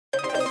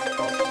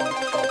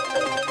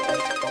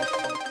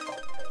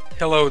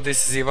Hello,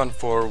 this is Ivan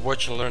for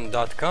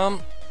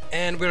watchandlearn.com,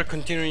 and we're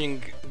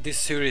continuing this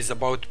series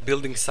about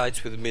building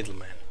sites with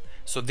Middleman.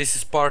 So this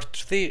is part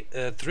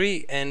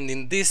 3, and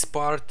in this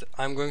part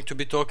I'm going to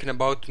be talking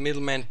about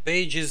Middleman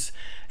pages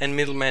and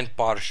Middleman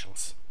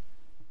partials.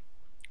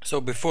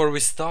 So before we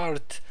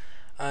start,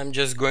 I'm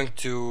just going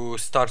to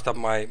start up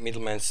my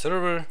Middleman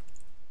server.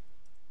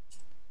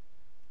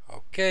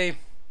 Okay,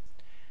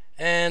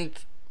 and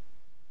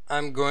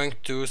I'm going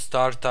to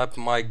start up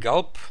my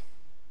gulp.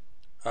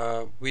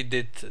 We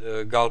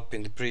did gulp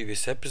in the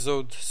previous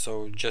episode,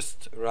 so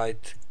just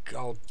write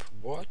gulp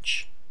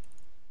watch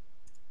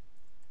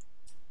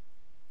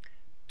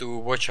to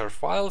watch our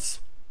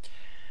files.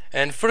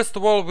 And first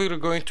of all, we're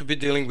going to be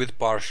dealing with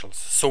partials.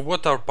 So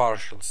what are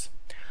partials?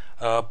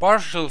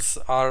 Partials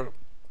are,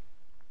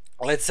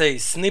 let's say,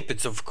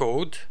 snippets of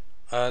code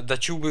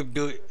that you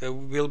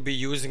will be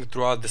using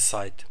throughout the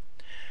site.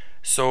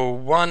 So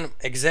one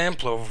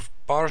example of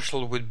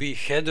partial would be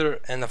header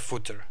and a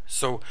footer.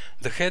 So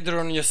the header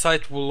on your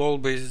site will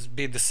always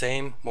be the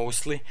same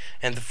mostly,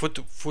 and the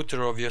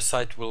footer of your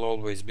site will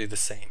always be the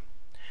same.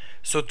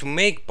 So to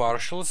make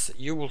partials,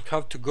 you will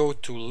have to go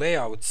to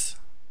layouts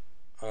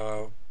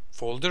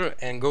folder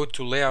and go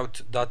to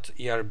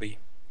layout.erb.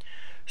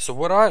 So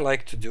what I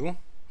like to do,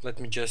 let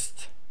me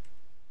just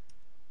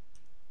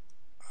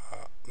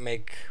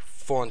make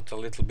font a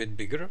little bit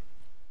bigger.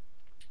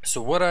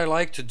 So what I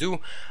like to do,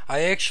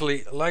 I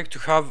actually like to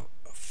have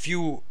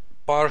few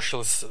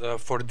partials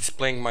for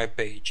displaying my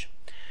page.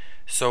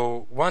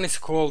 So one is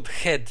called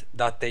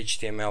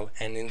head.html,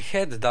 and in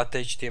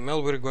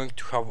head.html we're going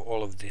to have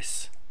all of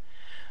this.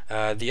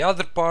 The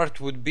other part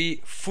would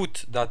be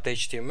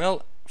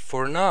foot.html.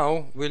 For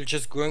now we're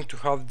just going to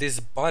have this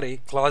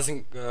body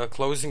closing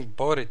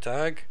body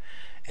tag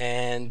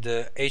and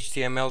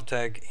HTML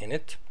tag in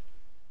it.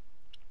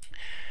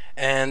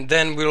 And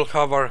then we'll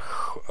have our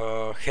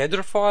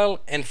header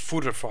file and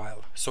footer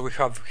file. So we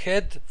have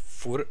head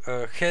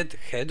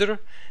header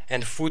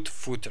and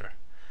footer.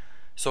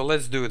 So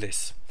let's do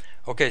this.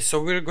 Okay,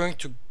 so we're going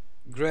to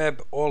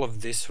grab all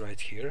of this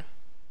right here.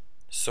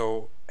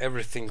 So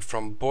everything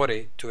from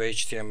body to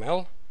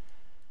HTML,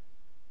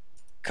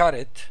 cut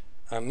it,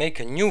 make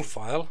a new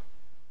file,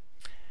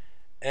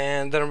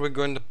 and then we're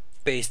going to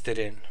paste it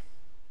in.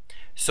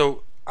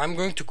 So I'm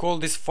going to call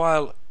this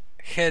file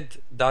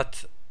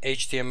head.html.erb,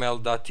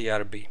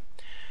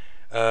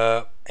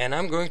 and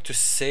I'm going to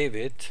save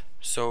it.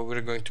 So we're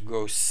going to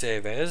go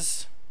save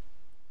as,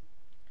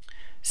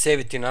 save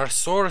it in our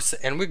source,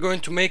 and we're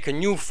going to make a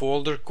new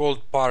folder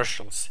called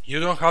partials. You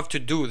don't have to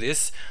do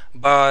this,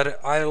 but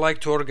I like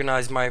to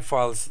organize my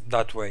files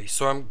that way.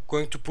 So I'm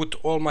going to put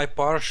all my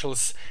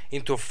partials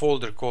into a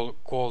folder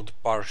called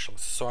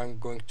partials. So I'm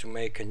going to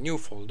make a new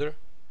folder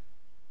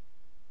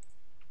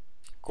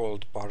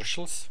called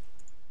partials.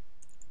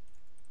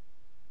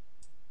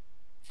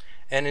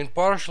 And in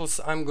partials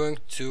I'm going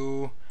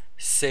to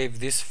save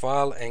this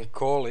file and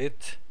call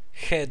it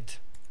head.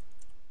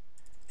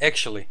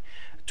 Actually,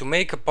 to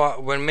make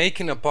when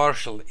making a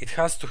partial, it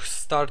has to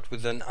start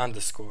with an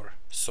underscore.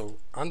 So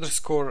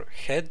underscore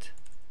head.html.erb.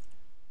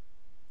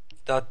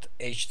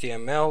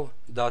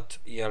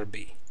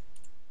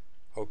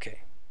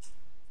 Okay.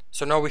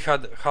 So now we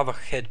have a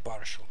head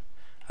partial.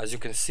 As you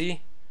can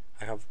see,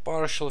 I have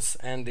partials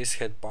and this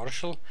head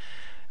partial.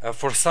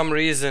 For some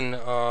reason,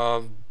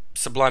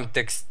 Sublime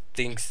Text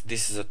thinks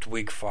this is a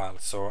twig file,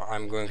 so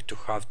I'm going to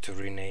have to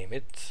rename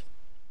it.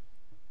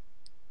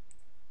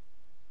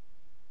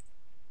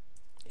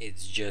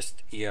 It's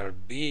just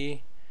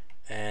ERB,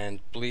 and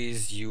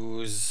please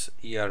use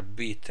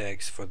ERB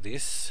tags for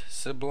this,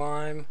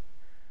 Sublime.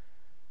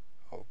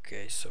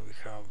 Okay, so we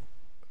have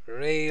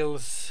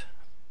Rails,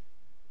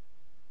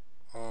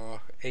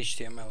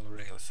 HTML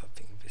Rails, I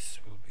think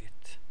this will be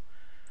it.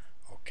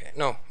 Okay,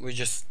 no, we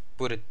just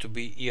put it to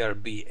be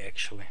ERB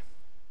actually.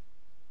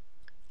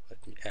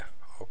 Yeah,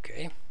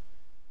 okay,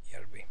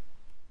 ERB.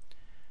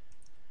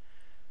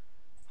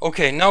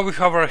 Okay, now we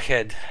have our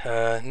head.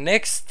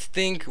 Next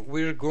thing,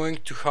 we're going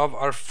to have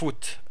our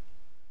foot.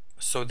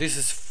 So this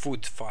is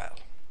foot file.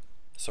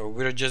 So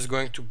we're just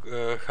going to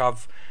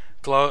have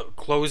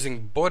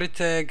closing body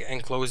tag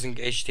and closing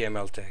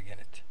HTML tag in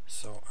it.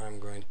 So I'm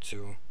going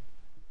to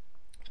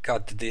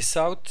cut this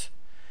out,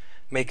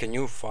 make a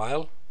new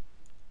file,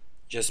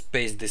 just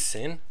paste this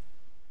in,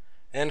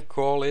 and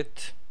call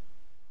it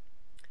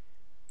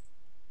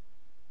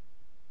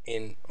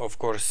in, of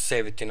course,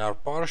 save it in our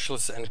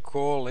partials and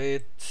call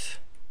it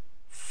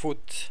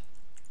foot.html.erb.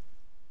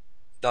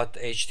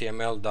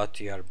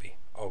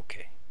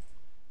 Okay,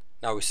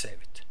 now we save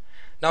it.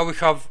 Now we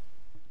have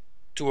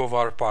two of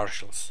our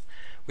partials.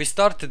 We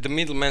started the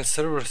Middleman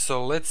server,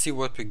 so let's see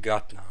what we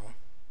got now.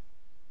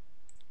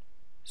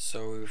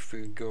 So if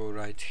we go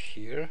right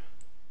here,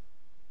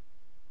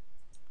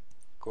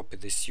 copy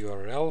this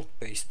URL,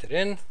 paste it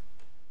in.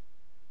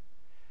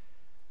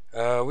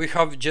 We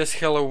have just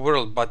hello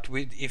world, but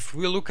if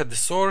we look at the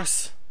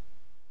source,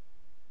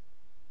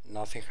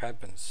 nothing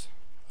happens.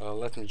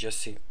 Let me just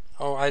see.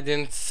 Oh, I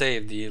didn't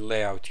save the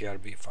layout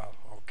ERB file.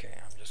 Okay,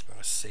 I'm just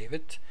gonna save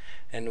it,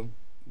 and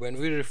when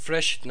we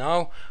refresh it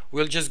now,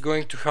 we're just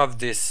going to have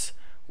this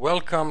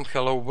welcome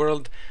hello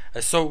world.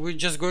 So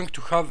we're just going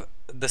to have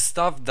the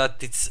stuff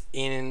that it's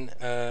in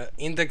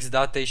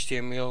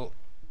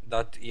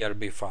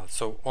index.html.erb file,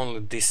 so only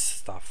this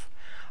stuff.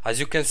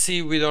 As you can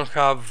see, we don't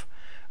have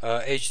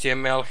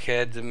HTML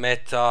head,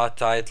 meta,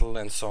 title,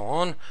 and so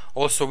on.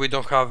 Also, we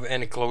don't have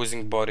any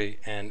closing body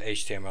and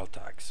HTML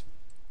tags.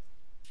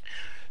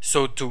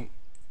 So to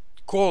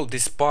call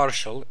this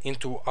partial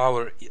into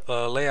our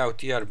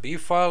layout ERB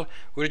file,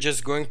 we're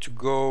just going to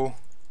go,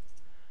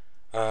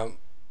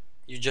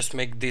 you just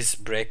make these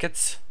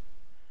brackets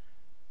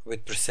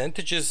with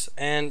percentages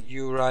and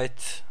you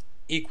write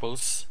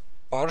equals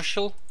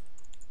partial,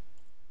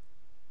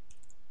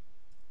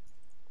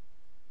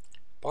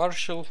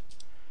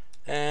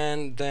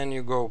 and then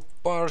you go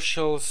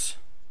partials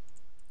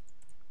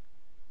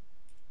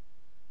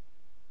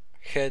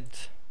head,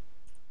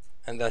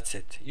 and that's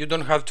it. You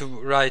don't have to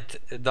write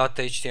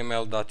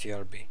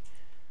 .html.erb.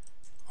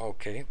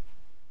 Okay,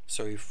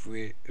 so if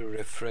we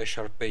refresh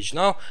our page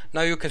now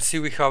you can see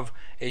we have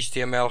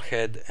HTML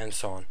head and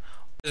so on.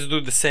 Let's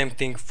do the same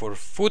thing for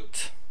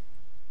foot.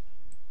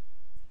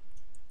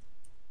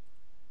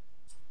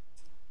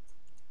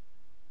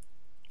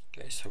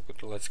 Okay, so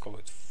let's call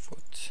it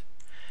foot.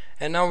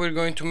 And now we're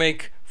going to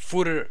make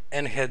footer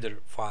and header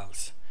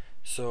files.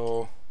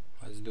 So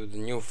let's do the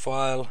new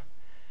file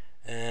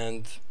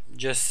and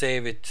just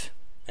save it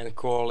and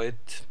call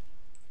it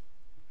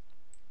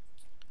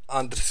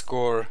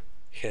underscore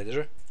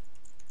header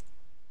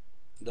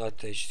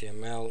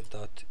 .html.erb.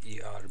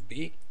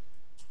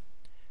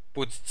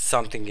 Put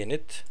something in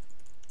it,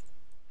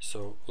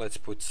 so let's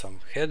put some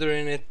header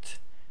in it,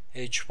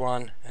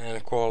 h1,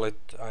 and call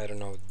it, I don't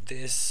know,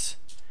 this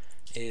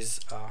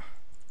is a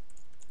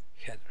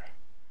header.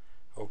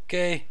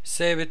 Okay,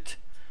 save it.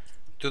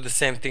 Do the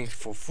same thing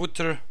for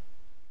footer.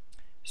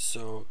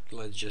 So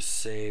let's just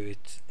save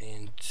it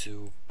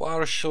into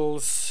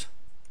partials,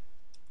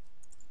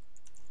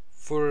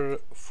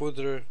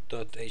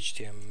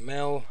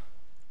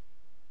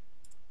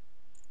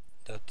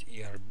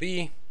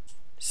 footer.html.erb,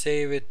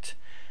 save it,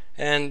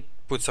 and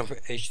put some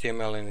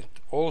HTML in it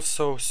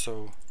also.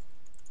 So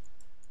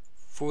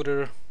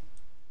footer,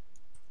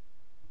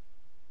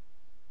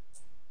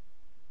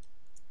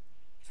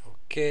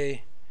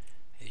 okay,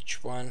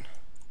 h1,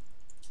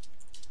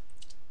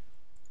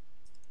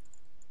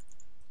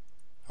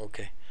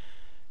 okay,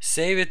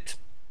 save it.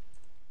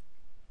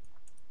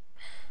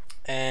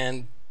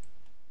 And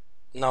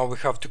now we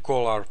have to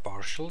call our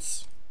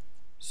partials,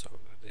 so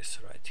this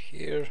right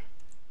here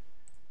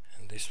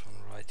and this one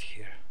right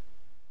here.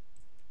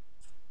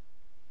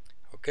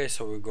 Okay,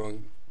 so we're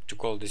going to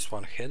call this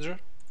one header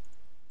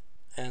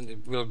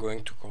and we're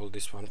going to call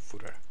this one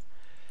footer.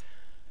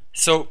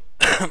 So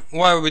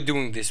why are we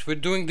doing this? We're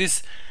doing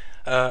this,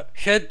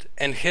 head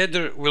and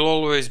header will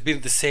always be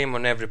the same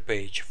on every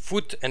page.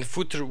 Foot and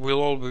footer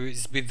will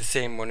always be the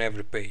same on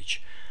every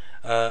page.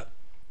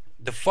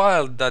 The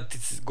file that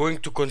is going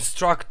to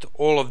construct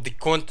all of the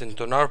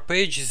content on our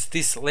page is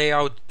this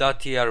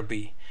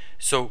layout.erb.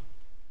 So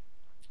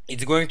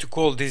it's going to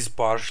call these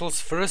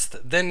partials first,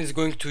 then it's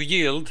going to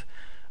yield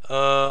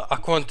a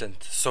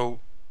content. So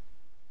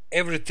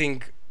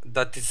everything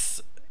that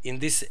is in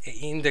this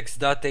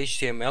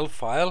index.html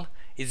file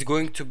is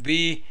going to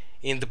be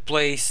in the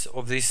place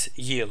of this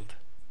yield.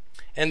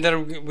 And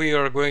then we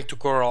are going to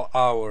call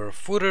our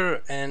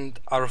footer and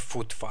our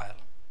foot file.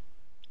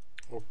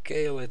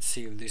 Okay, let's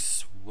see if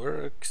this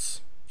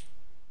works.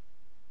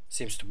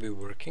 Seems to be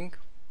working.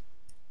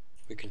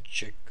 We can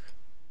check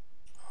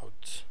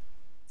out.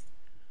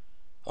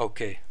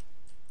 Okay,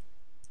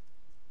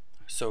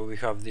 so we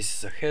have this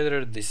is a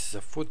header, this is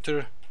a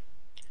footer.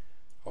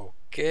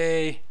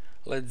 Okay,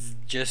 let's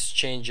just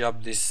change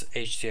up this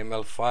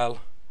HTML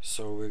file.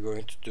 So we're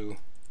going to do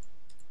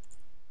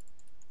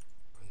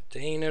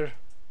container.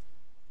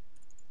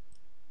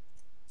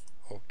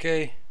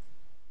 Okay,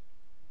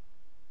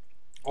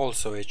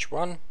 also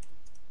h1.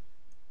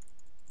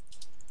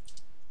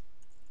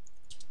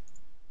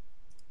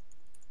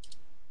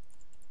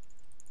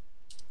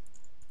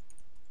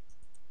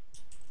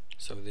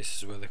 So this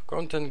is where the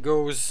content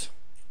goes.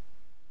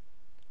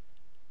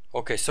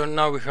 Okay, so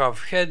now we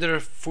have header,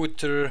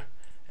 footer,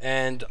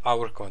 and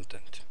our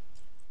content.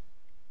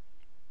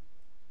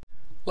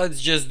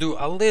 Let's just do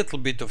a little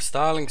bit of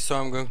styling. So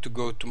I'm going to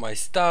go to my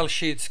style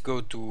sheets,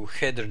 go to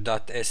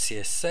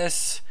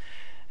header.scss,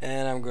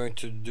 and I'm going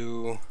to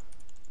do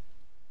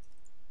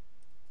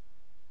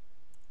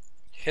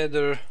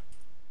header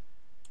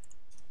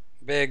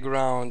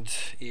background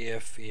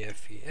ef,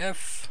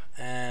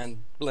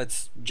 and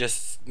let's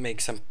just make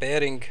some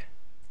padding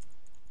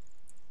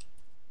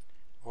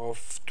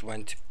of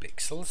 20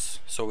 pixels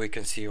so we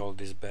can see all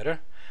this better.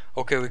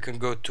 Okay, we can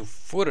go to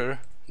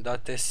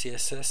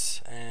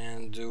footer.scss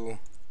and do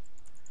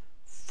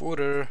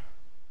footer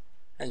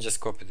and just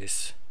copy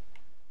this,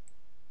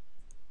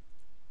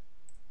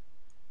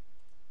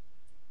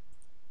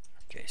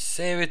 Okay,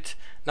 save it.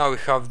 Now we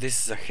have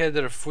this is a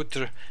header,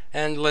 footer,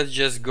 and let's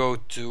just go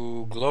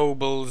to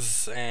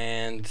globals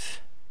and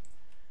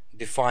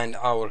define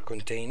our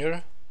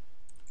container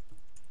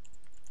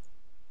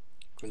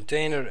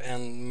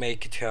and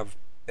make it have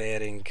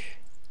padding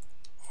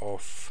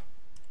of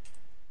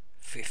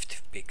 50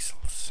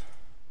 pixels.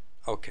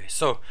 Okay,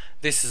 so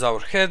this is our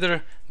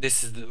header,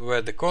 this is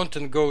where the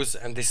content goes,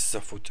 and this is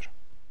a footer.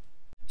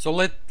 So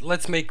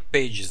let's make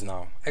pages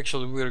now.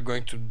 Actually, we're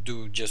going to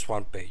do just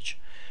one page.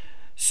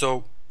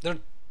 So there are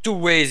two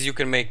ways you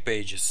can make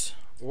pages.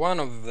 One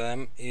of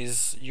them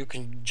is you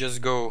can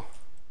just go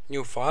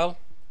new file,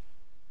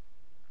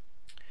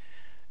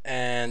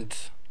 and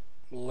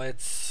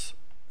let's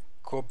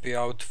copy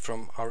out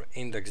from our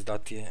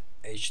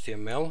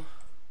index.html,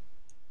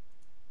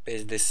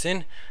 paste this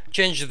in,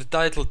 change the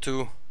title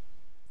to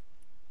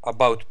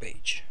about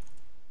page.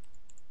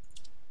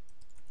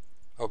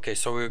 Okay,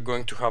 so we're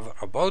going to have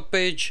about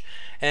page,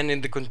 and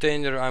in the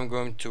container I'm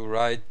going to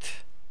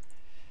write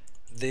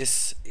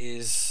this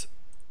is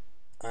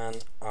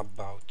an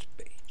about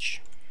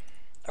page.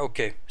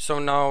 Okay, so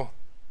now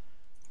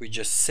we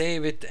just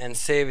save it and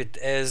save it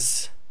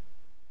as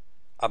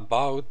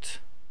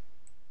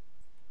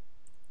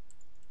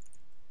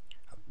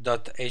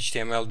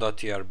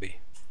about.html.erb.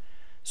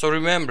 So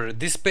remember,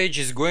 this page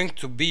is going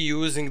to be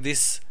using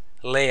this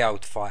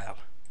layout file.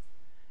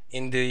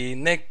 In the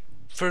next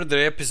further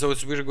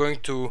episodes we're going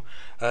to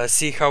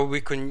see how we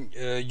can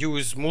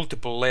use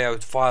multiple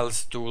layout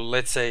files to,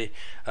 let's say,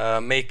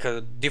 make a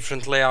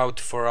different layout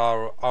for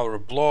our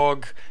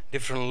blog,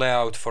 different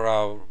layout for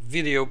our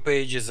video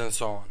pages, and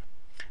so on.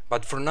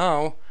 But for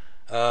now,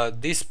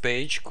 this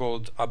page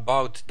called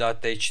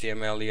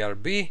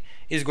about.html.erb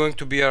is going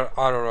to be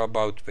our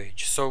about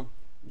page. So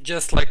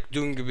just like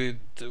doing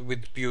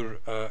with pure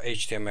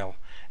HTML.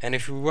 And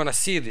if we want to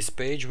see this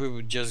page, we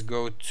would just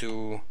go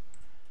to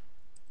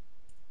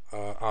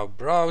our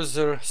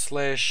browser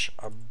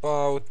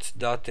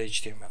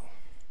 /about.html,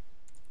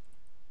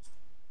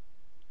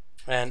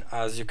 and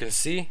as you can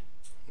see,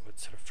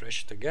 let's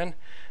refresh it again,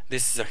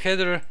 this is a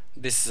header,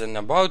 this is an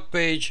about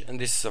page, and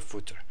this is a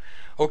footer.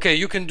 Okay,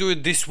 you can do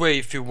it this way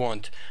if you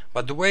want,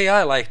 but the way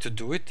I like to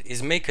do it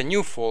is make a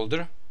new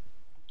folder.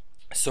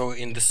 So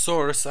in the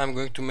source I'm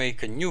going to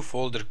make a new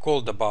folder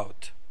called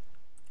about,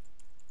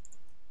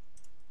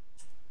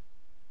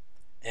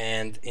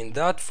 and in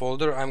that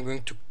folder I'm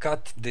going to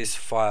cut this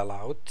file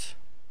out,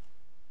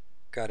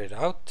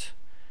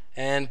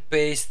 and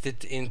paste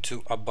it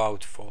into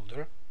about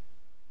folder.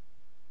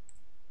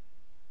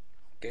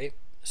 Okay,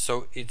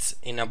 so it's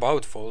in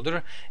about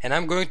folder, and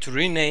I'm going to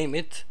rename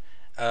it,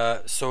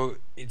 so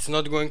it's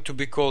not going to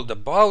be called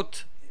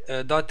about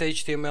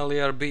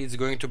 .html.erb, it's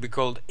going to be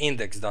called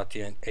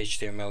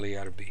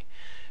index.html.erb.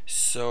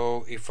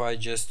 So if I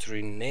just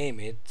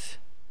rename it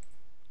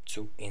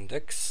to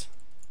index,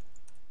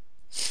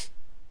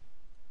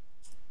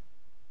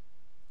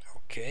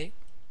 okay,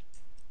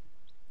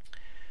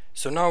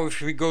 so now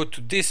if we go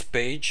to this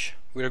page,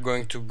 we're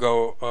going to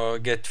go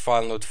get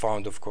file not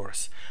found, of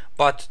course,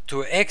 but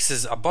to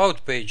access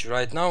about page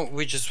right now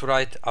we just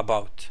write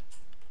about.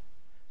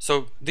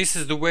 So this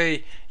is the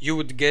way you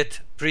would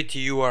get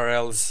pretty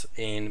URLs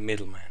in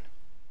Middleman.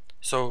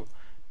 So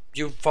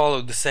you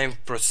follow the same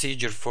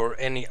procedure for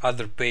any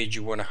other page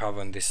you want to have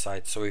on this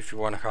site. So if you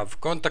want to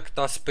have contact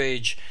us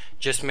page,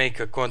 just make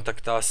a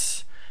contact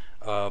us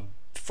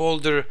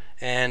folder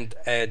and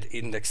add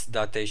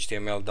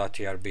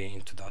index.html.erb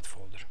into that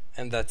folder,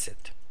 and that's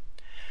it.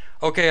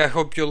 Okay, I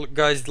hope you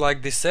guys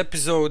like this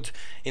episode.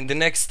 In the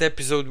next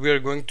episode we are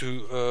going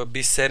to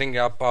be setting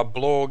up our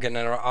blog and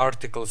our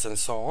articles and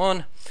so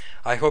on.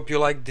 I hope you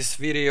like this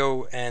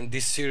video and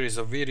this series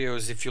of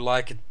videos. If you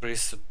like it,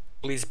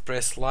 please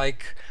press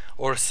like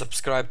or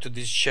subscribe to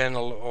this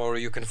channel, or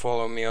you can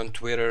follow me on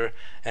Twitter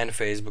and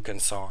Facebook and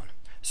so on.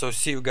 So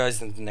see you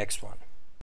guys in the next one.